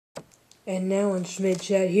And now on Schmid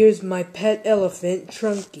Chat, here's my pet elephant,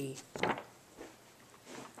 Trunky.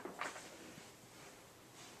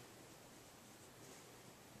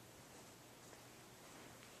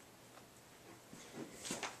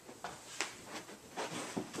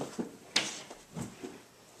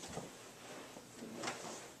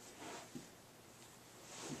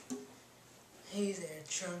 Hey there,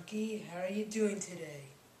 Trunky. How are you doing today?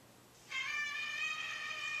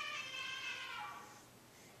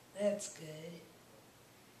 That's good.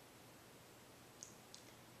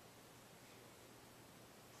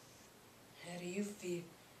 How do you feel?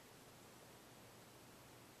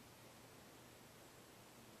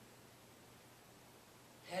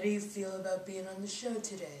 How do you feel about being on the show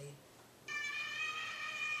today?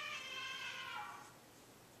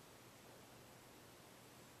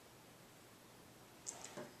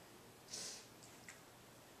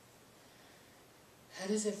 How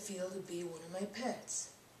does it feel to be one of my pets?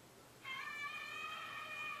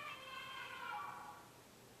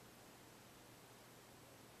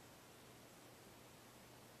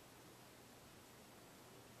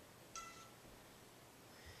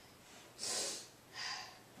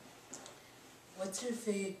 What's your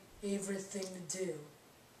favorite thing to do?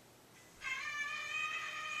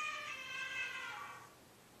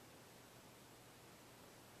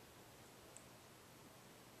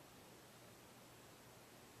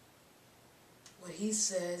 What he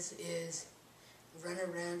says is run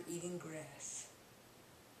around eating grass.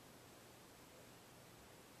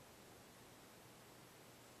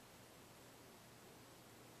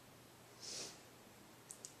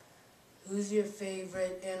 Who's your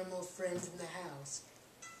favorite animal friend in the house?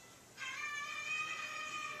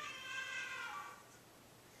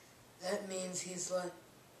 That means he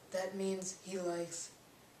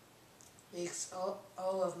makes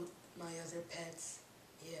all of my other pets.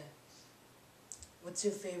 Yeah. What's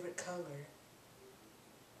your favorite color?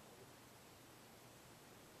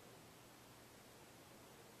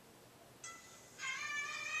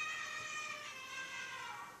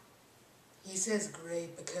 He says gray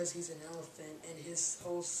because he's an elephant and his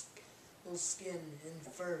whole skin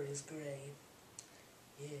and fur is gray.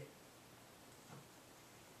 Yeah.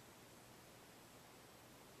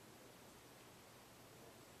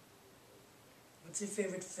 What's your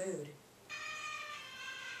favorite food?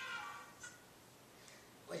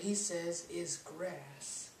 What he says is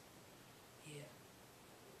grass. Yeah.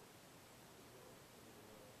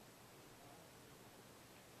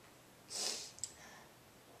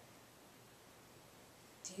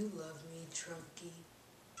 Do you love me, Trunky?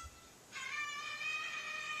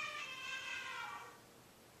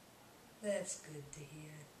 That's good to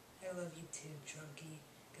hear. I love you too, Trunky,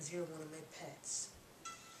 because you're one of my pets.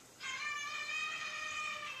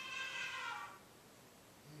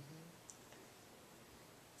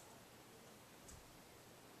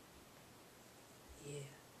 Yeah.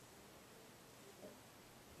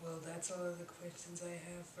 Well, that's all of the questions I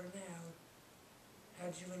have for now.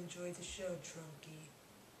 How'd you enjoy the show, Trunky?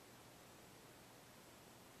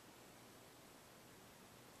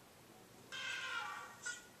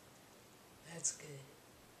 That's good.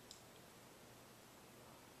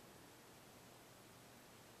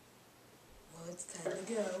 Well, it's time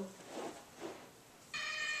to go.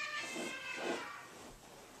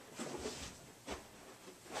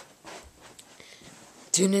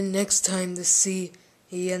 Tune in next time to see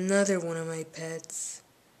another one of my pets.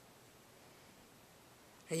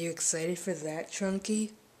 Are you excited for that,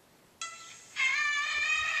 Trunky?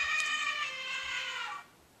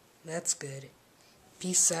 That's good.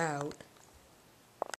 Peace out.